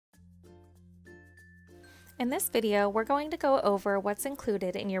In this video, we're going to go over what's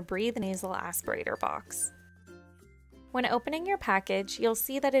included in your Breathe nasal aspirator box. When opening your package, you'll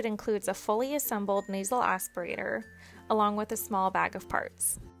see that it includes a fully assembled nasal aspirator, along with a small bag of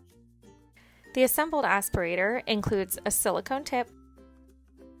parts. The assembled aspirator includes a silicone tip,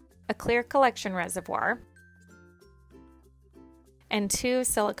 a clear collection reservoir, and 2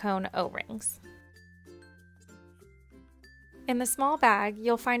 silicone O-rings. In the small bag,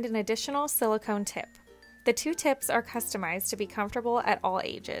 you'll find an additional silicone tip. The 2 tips are customized to be comfortable at all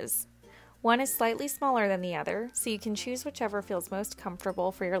ages. One is slightly smaller than the other, so you can choose whichever feels most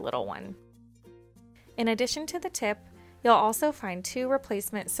comfortable for your little one. In addition to the tip, you'll also find 2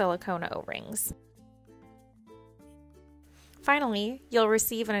 replacement silicone O-rings. Finally, you'll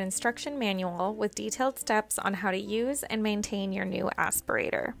receive an instruction manual with detailed steps on how to use and maintain your new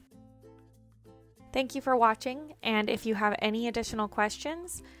aspirator. Thank you for watching, and if you have any additional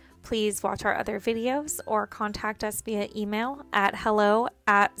questions, please watch our other videos or contact us via email at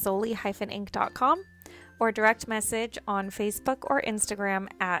hello@zoli-inc.com or direct message on Facebook or Instagram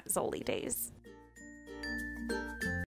at ZoLi Days.